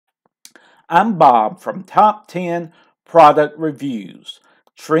I'm Bob from Top 10 Product Reviews,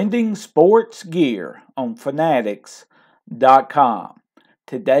 trending sports gear on Fanatics.com.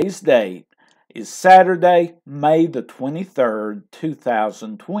 Today's date is Saturday, May the 23rd,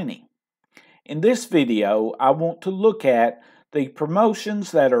 2020. In this video, I want to look at the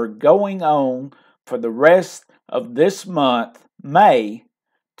promotions that are going on for the rest of this month, May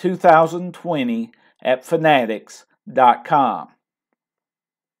 2020, at Fanatics.com.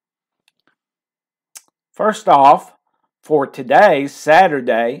 First off, for today,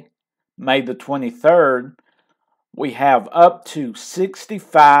 Saturday, May the 23rd, we have up to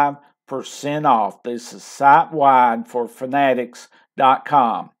 65% off. This is site-wide for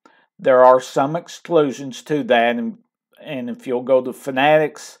Fanatics.com. There are some exclusions to that, and if you'll go to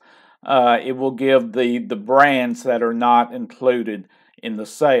Fanatics, it will give the brands that are not included in the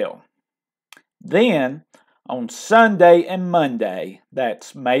sale. Then, on Sunday and Monday,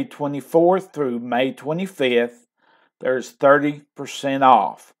 that's May 24th through May 25th, there's 30%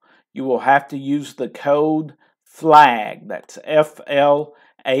 off. You will have to use the code FLAG, that's F-L-A-G.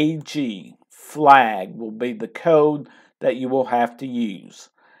 FLAG will be the code that you will have to use.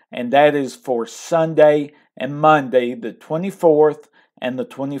 And that is for Sunday and Monday, the 24th and the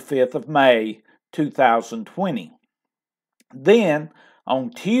 25th of May, 2020. Then, on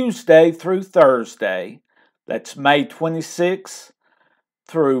Tuesday through Thursday, that's May 26th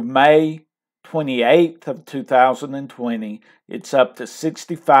through May 28th of 2020, it's up to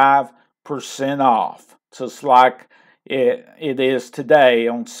 65% off, just like it is today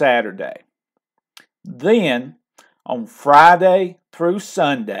on Saturday. Then, on Friday through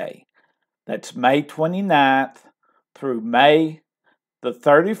Sunday, that's May 29th through May the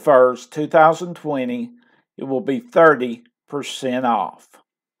 31st, 2020, it will be 30% off.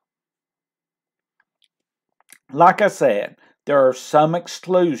 Like I said, there are some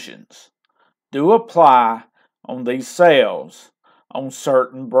exclusions do apply on these sales on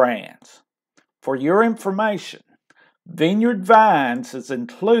certain brands. For your information, Vineyard Vines is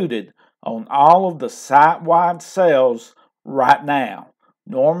included on all of the site-wide sales right now.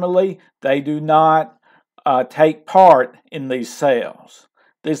 Normally, they do not take part in these sales.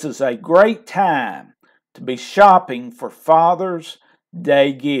 This is a great time to be shopping for Father's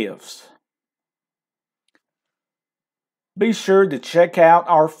Day gifts. Be sure to check out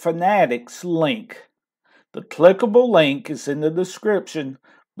our Fanatics link. The clickable link is in the description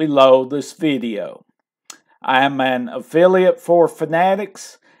below this video. I am an affiliate for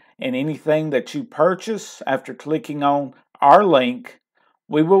Fanatics, and anything that you purchase after clicking on our link,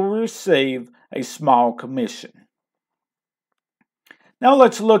 we will receive a small commission. Now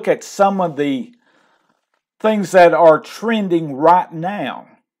let's look at some of the things that are trending right now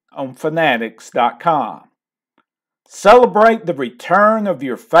on Fanatics.com. Celebrate the return of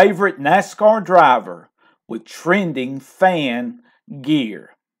your favorite NASCAR driver with trending fan gear.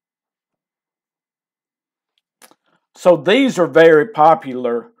 So these are very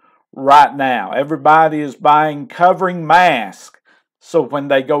popular right now. Everybody is buying covering masks so when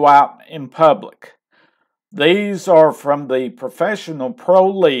they go out in public. These are from the professional pro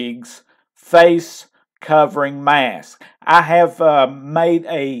leagues face covering mask. I have made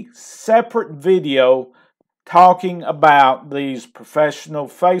a separate video talking about these professional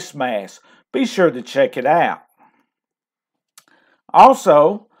face masks. Be sure to check it out.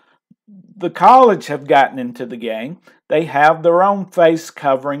 Also, the college have gotten into the game. They have their own face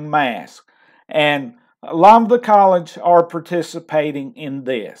covering mask, and a lot of the college are participating in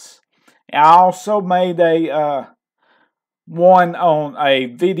this. I also made a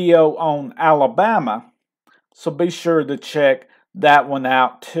video on Alabama, so be sure to check that one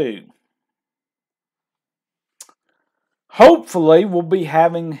out too. Hopefully, we'll be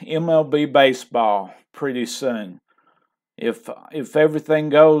having MLB baseball pretty soon. If everything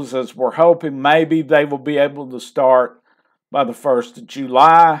goes as we're hoping, maybe they will be able to start by the 1st of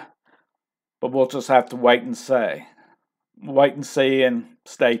July, but we'll just have to wait and see. Wait and see and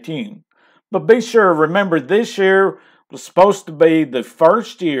stay tuned. But be sure, remember, this year was supposed to be the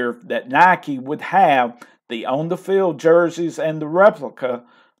first year that Nike would have the on-the-field jerseys and the replica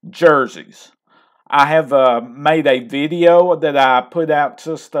jerseys. I have made a video that I put out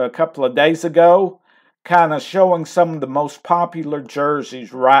just a couple of days ago, kind of showing some of the most popular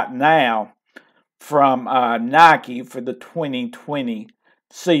jerseys right now from Nike for the 2020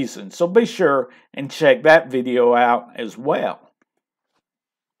 season. So be sure and check that video out as well.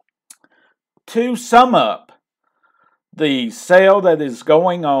 To sum up, the sale that is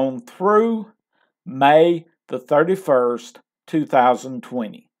going on through May the 31st,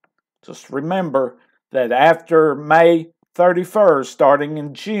 2020. Just remember that after May 31st, starting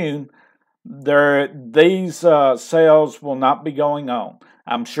in June, these sales will not be going on.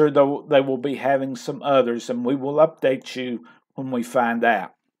 I'm sure they will be having some others, and we will update you when we find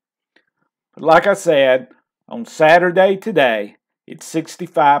out. But like I said, on Saturday today, it's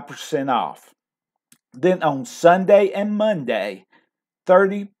 65% off. Then on Sunday and Monday,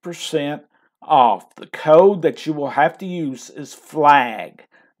 30% off. The code that you will have to use is FLAG.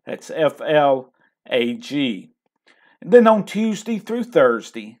 That's FLAG. And then on Tuesday through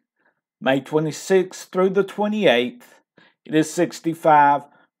Thursday, May 26th through the 28th, it is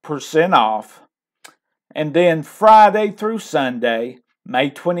 65% off. And then Friday through Sunday,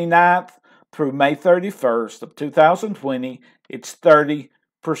 May 29th through May 31st of 2020, it's 30%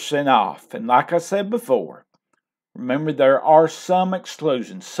 off. And like I said before, remember there are some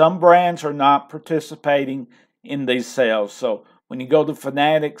exclusions. Some brands are not participating in these sales. So when you go to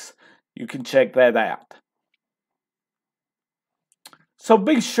Fanatics, you can check that out. So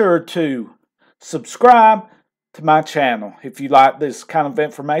be sure to subscribe to my channel. If you like this kind of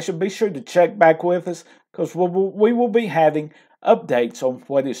information, be sure to check back with us, because we will be having updates on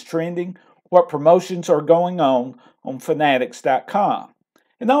what is trending, what promotions are going on Fanatics.com.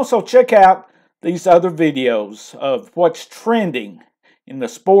 And also check out these other videos of what's trending in the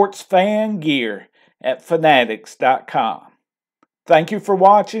sports fan gear at Fanatics.com. Thank you for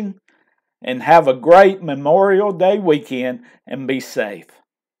watching, and have a great Memorial Day weekend, and be safe.